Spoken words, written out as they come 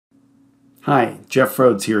Hi, Jeff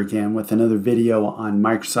Rhodes here again with another video on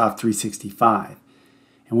Microsoft 365.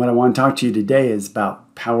 And what I want to talk to you today is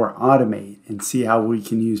about Power Automate and see how we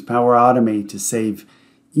can use Power Automate to save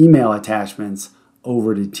email attachments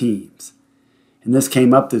over to Teams. And this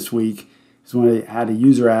came up this week is when I had a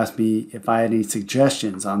user ask me if I had any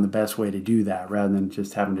suggestions on the best way to do that rather than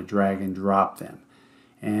just having to drag and drop them.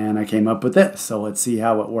 And I came up with this, so let's see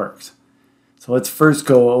how it works. So let's first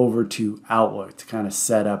go over to Outlook to kind of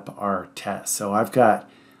set up our test. So I've got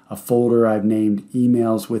a folder I've named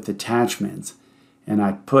Emails with Attachments, and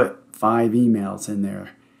I put 5 emails in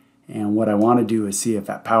there. And what I want to do is see if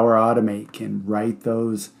that Power Automate can write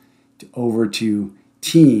those over to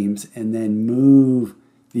Teams and then move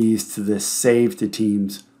these to this Save to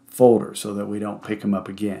Teams folder so that we don't pick them up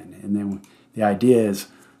again. And then the idea is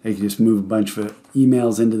they can just move a bunch of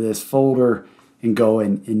emails into this folder and go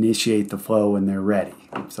and initiate the flow when they're ready.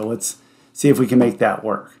 So let's see if we can make that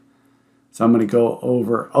work. So I'm going to go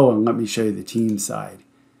over, and let me show you the Teams side.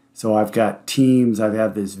 So I've got Teams, I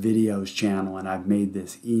have this videos channel, and I've made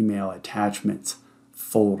this email attachments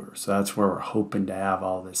folder. So that's where we're hoping to have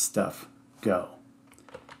all this stuff go.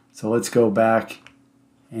 So let's go back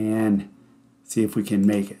and see if we can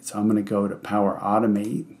make it. So I'm going to go to Power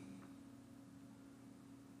Automate.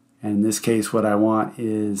 And in this case, what I want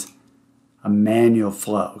is a manual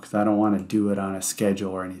flow because I don't want to do it on a schedule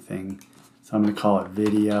or anything. So I'm going to call it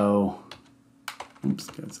video. Oops,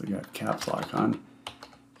 because I got caps lock on.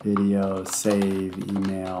 Video save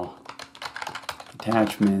email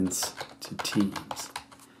attachments to Teams.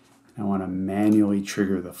 I want to manually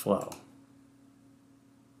trigger the flow.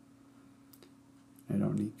 I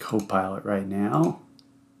don't need Copilot right now.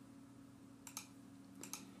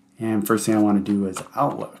 And first thing I want to do is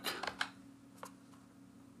Outlook.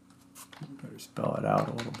 Better spell it out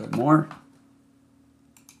a little bit more.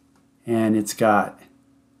 And it's got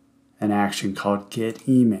an action called Get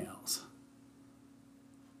Emails.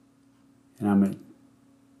 And I'm going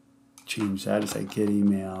to change that to say Get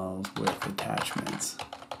Emails with Attachments.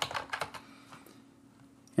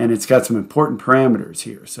 And it's got some important parameters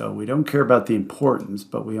here. So we don't care about the importance,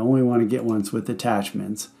 but we only want to get ones with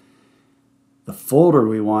attachments. The folder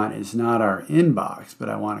we want is not our inbox, but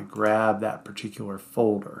I want to grab that particular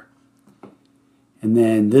folder. And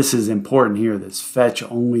then this is important here, this fetch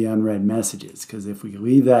only unread messages, because if we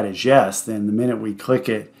leave that as yes, then the minute we click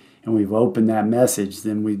it and we've opened that message,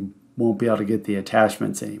 then we won't be able to get the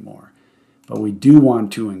attachments anymore. But we do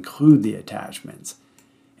want to include the attachments.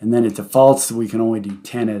 And then it defaults so we can only do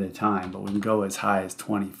 10 at a time, but we can go as high as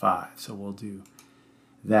 25. So we'll do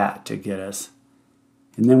that to get us.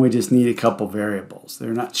 And then we just need a couple variables.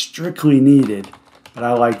 They're not strictly needed, but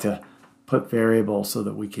I like to put variables so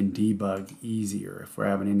that we can debug easier if we're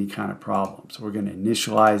having any kind of problem. So we're going to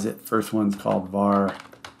initialize it. First one's called var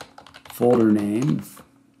folder name.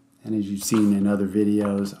 And as you've seen in other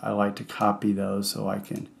videos, I like to copy those so I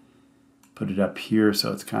can put it up here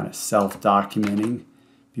so it's kind of self-documenting.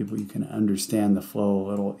 You can understand the flow a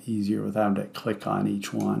little easier without having to click on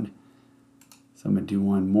each one. So I'm going to do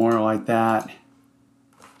one more like that.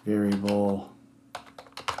 Variable.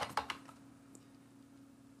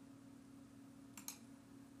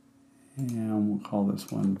 And we'll call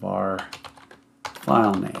this one var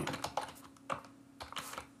file name.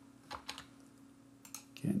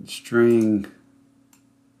 Again, string.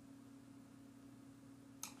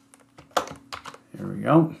 There we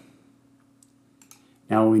go.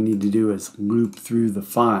 Now what we need to do is loop through the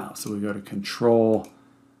file. So we go to Control,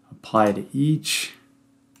 Apply to Each,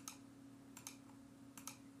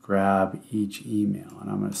 grab each email.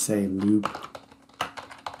 And I'm going to say loop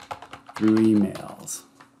through emails.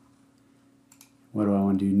 What do I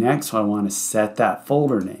want to do next? Well, I want to set that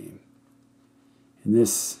folder name. And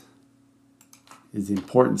this is the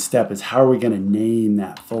important step, is how are we going to name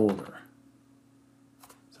that folder?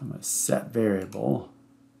 So I'm going to set variable.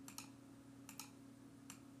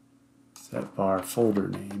 Set var folder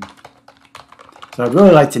name. So I'd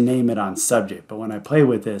really like to name it on subject, but when I play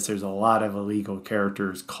with this, there's a lot of illegal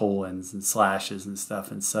characters, colons and slashes and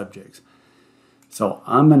stuff in subjects. So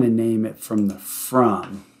I'm going to name it from the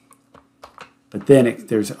from, but then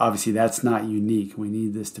there's obviously that's not unique. We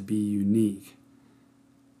need this to be unique.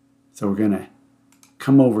 So we're going to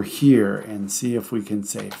come over here and see if we can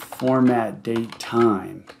say format date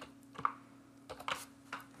time.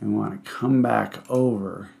 And we want to come back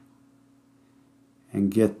over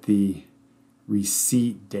and get the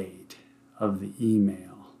receipt date of the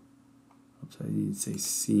email. Oops, I need to say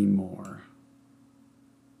see more.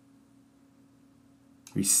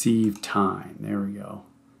 Receive time, there we go,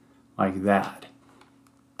 like that.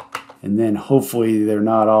 And then hopefully they're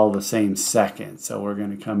not all the same second. So we're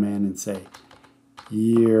going to come in and say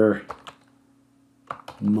year,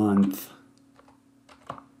 month,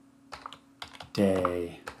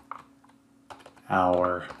 day,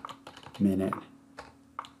 hour, minute,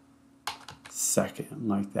 second,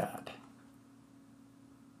 like that.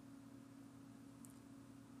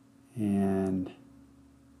 And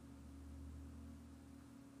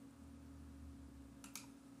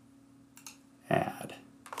add.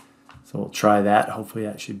 So we'll try that. Hopefully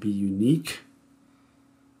that should be unique.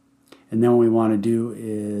 And then what we want to do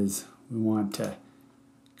is we want to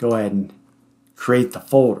go ahead and create the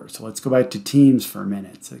folder. So let's go back to Teams for a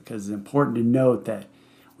minute, because it's important to note that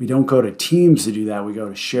we don't go to Teams to do that. We go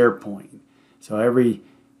to SharePoint. So every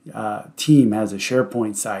team has a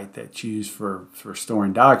SharePoint site that's used for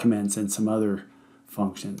storing documents and some other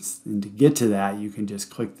functions. And to get to that, you can just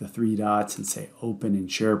click the three dots and say Open in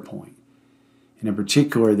SharePoint. And in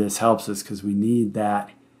particular, this helps us because we need that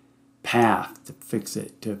path to fix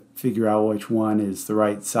it, to figure out which one is the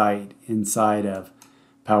right site inside of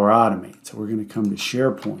Power Automate. So we're going to come to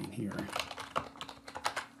SharePoint here,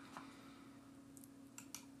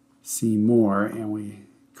 see more, and we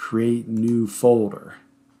create new folder.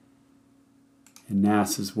 And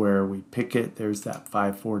NAS is where we pick it. There's that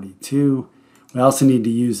 542. We also need to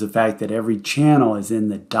use the fact that every channel is in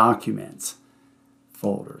the Documents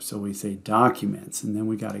folder. So we say Documents, and then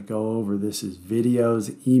we got to go over, this is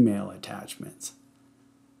videos, email attachments.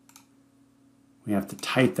 We have to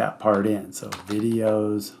type that part in. So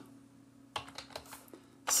videos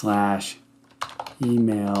 /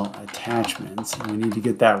 email attachments. And we need to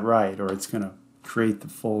get that right, or it's going to create the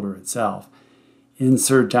folder itself.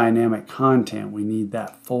 Insert dynamic content. We need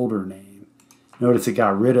that folder name. Notice it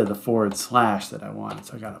got rid of the / that I wanted,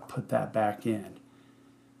 so I got to put that back in,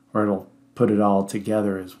 or it'll put it all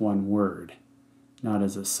together as one word, not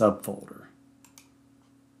as a subfolder.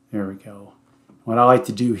 There we go. What I like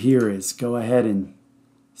to do here is go ahead and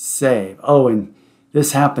save. Oh, and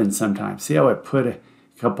this happens sometimes. See how I put a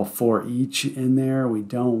couple for each in there? We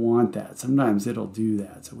don't want that. Sometimes it'll do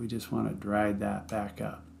that, so we just want to drag that back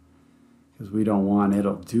up because we don't want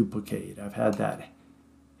it'll duplicate. I've had that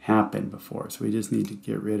happen before, so we just need to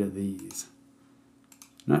get rid of these.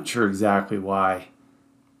 Not sure exactly why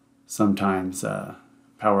sometimes Power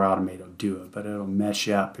Automate will do it, but it'll mess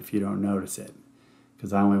you up if you don't notice it,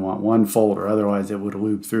 because I only want one folder. Otherwise it would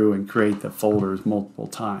loop through and create the folders multiple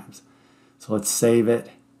times. So let's save it.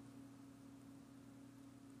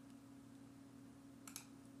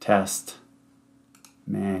 Test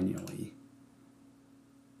manually.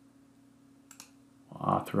 We'll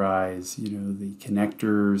authorize, the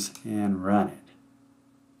connectors and run it.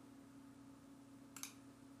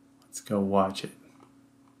 Let's go watch it.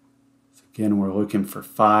 So again, we're looking for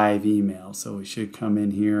 5 emails, so we should come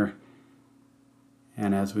in here,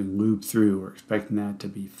 and as we loop through, we're expecting that to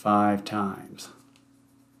be 5 times.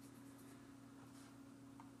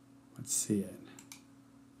 Let's see it.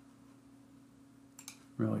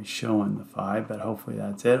 Really showing the 5, but hopefully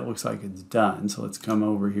that's it. It looks like it's done. So let's come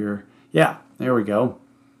over here. Yeah, there we go.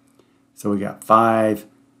 So we got 5,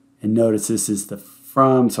 and notice this is the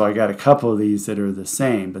from. So I got a couple of these that are the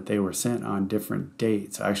same, but they were sent on different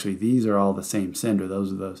dates. Actually, these are all the same sender.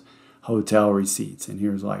 Those are those hotel receipts, and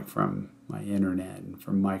here's like from my internet and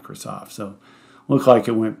from Microsoft. So looked like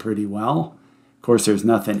it went pretty well. Of course, there's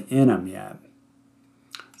nothing in them yet.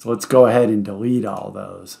 So let's go ahead and delete all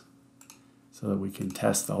those so that we can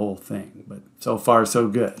test the whole thing. But so far, so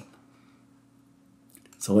good.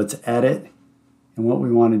 So let's edit. And what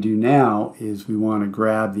we want to do now is we want to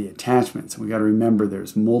grab the attachments. We got to remember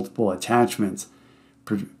there's multiple attachments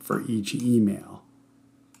for each email.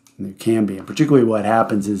 And there can be. And particularly what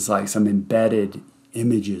happens is like some embedded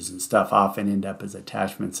images and stuff often end up as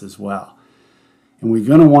attachments as well. And we're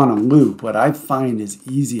going to want to loop. What I find is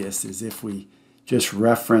easiest is if we just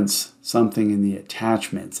reference something in the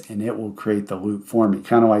attachments, and it will create the loop for me,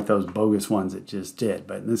 kind of like those bogus ones it just did.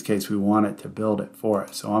 But in this case, we want it to build it for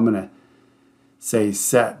us. So I'm going to say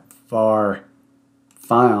set var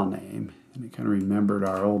file name, and it kind of remembered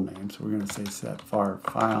our old name, so we're going to say set var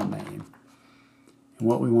file name. And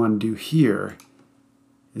what we want to do here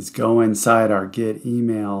is go inside our get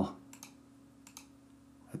email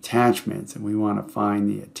attachments, and we want to find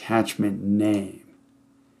the attachment name.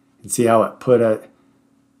 And see how it put it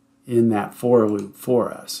in that for loop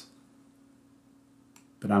for us.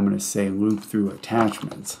 But I'm going to say loop through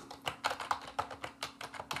attachments.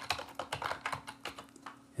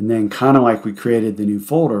 And then kind of like we created the new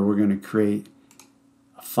folder, we're going to create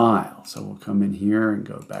a file. So we'll come in here and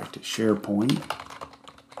go back to SharePoint.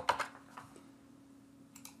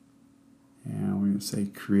 And we're going to say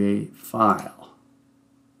create file.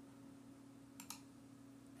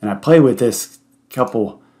 And I play with this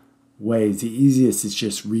couple ways. The easiest is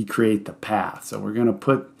just recreate the path. So we're going to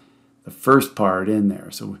put the first part in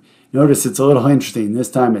there. So notice it's a little interesting.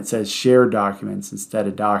 This time it says share documents instead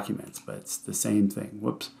of documents, but it's the same thing.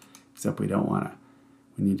 Whoops. Except we don't want to.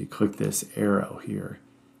 We need to click this arrow here.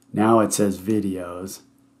 Now it says videos.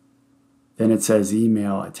 Then it says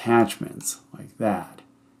email attachments, like that.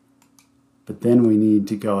 But then we need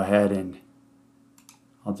to go ahead and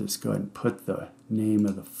I'll just go ahead and put the name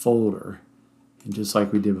of the folder. And just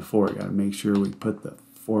like we did before, we got to make sure we put the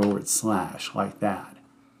 / like that.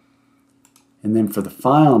 And then for the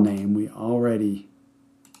file name, we already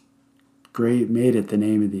made it the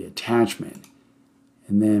name of the attachment.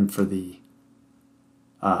 And then for the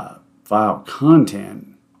file content,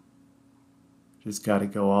 just got to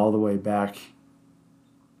go all the way back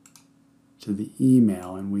to the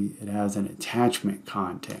email, and it has an attachment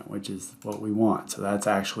content, which is what we want. So that's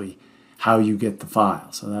actually how you get the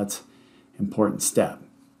file. So that's an important step.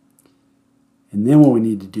 And then what we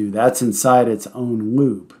need to do, that's inside its own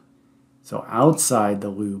loop. So outside the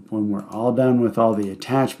loop, when we're all done with all the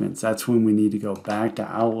attachments, that's when we need to go back to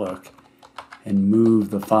Outlook and move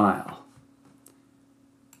the file.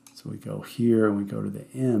 So we go here and we go to the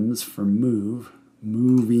M's for move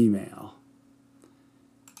email.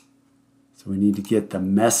 So we need to get the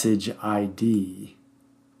message ID.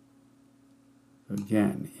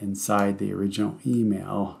 Again, inside the original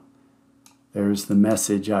email, there's the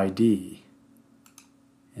message ID.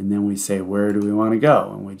 And then we say, where do we want to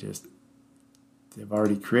go? And they've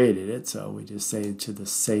already created it, so we just say to the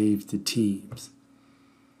save to teams.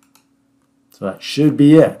 So that should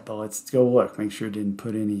be it, but let's go look. Make sure it didn't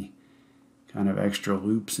put any kind of extra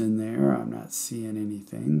loops in there. I'm not seeing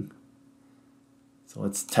anything. So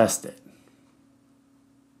let's test it.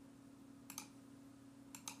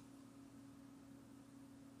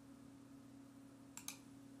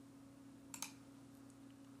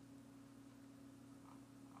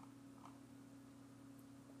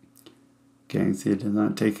 Okay, see it is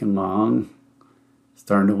not taking long.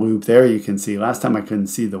 Starting to loop there. You can see last time I couldn't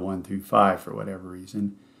see the 1 through 5 for whatever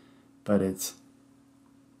reason, but it's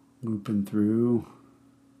looping through.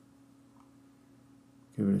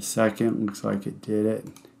 Give it a second. Looks like it did it.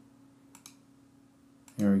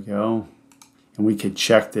 There we go. And we could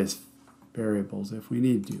check this variables if we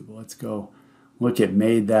need to. But let's go look at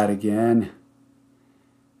made that again.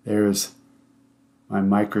 There's my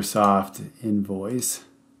Microsoft invoice.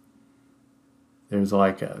 There's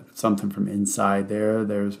like something from inside there.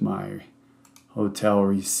 There's my hotel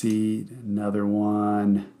receipt, another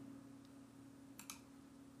one,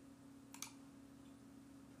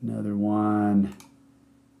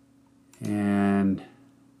 and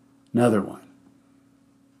another one.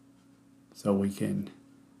 So we can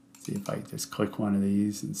see if I just click one of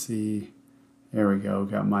these and see. There we go,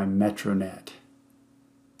 got my Metronet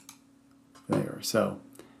there. So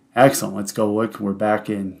excellent, let's go look. We're back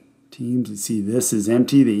in Teams. You see this is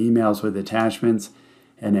empty, the emails with attachments,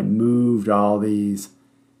 and it moved all these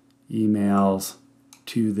emails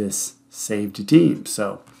to this save to Teams.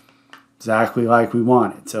 So exactly like we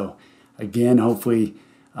wanted. So again, hopefully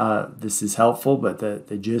this is helpful, but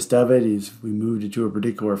the gist of it is we moved it to a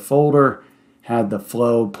particular folder, had the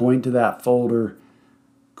flow point to that folder,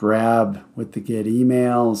 grab with the get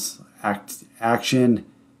emails, action,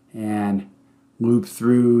 and loop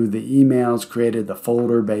through the emails, created the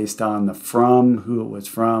folder based on the from, who it was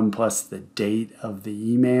from, plus the date of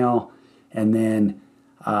the email, and then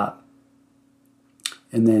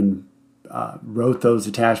wrote those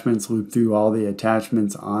attachments, looped through all the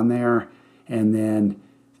attachments on there, and then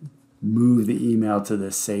move the email to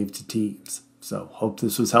the save to Teams. So hope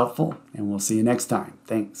this was helpful, and we'll see you next time.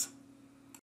 Thanks.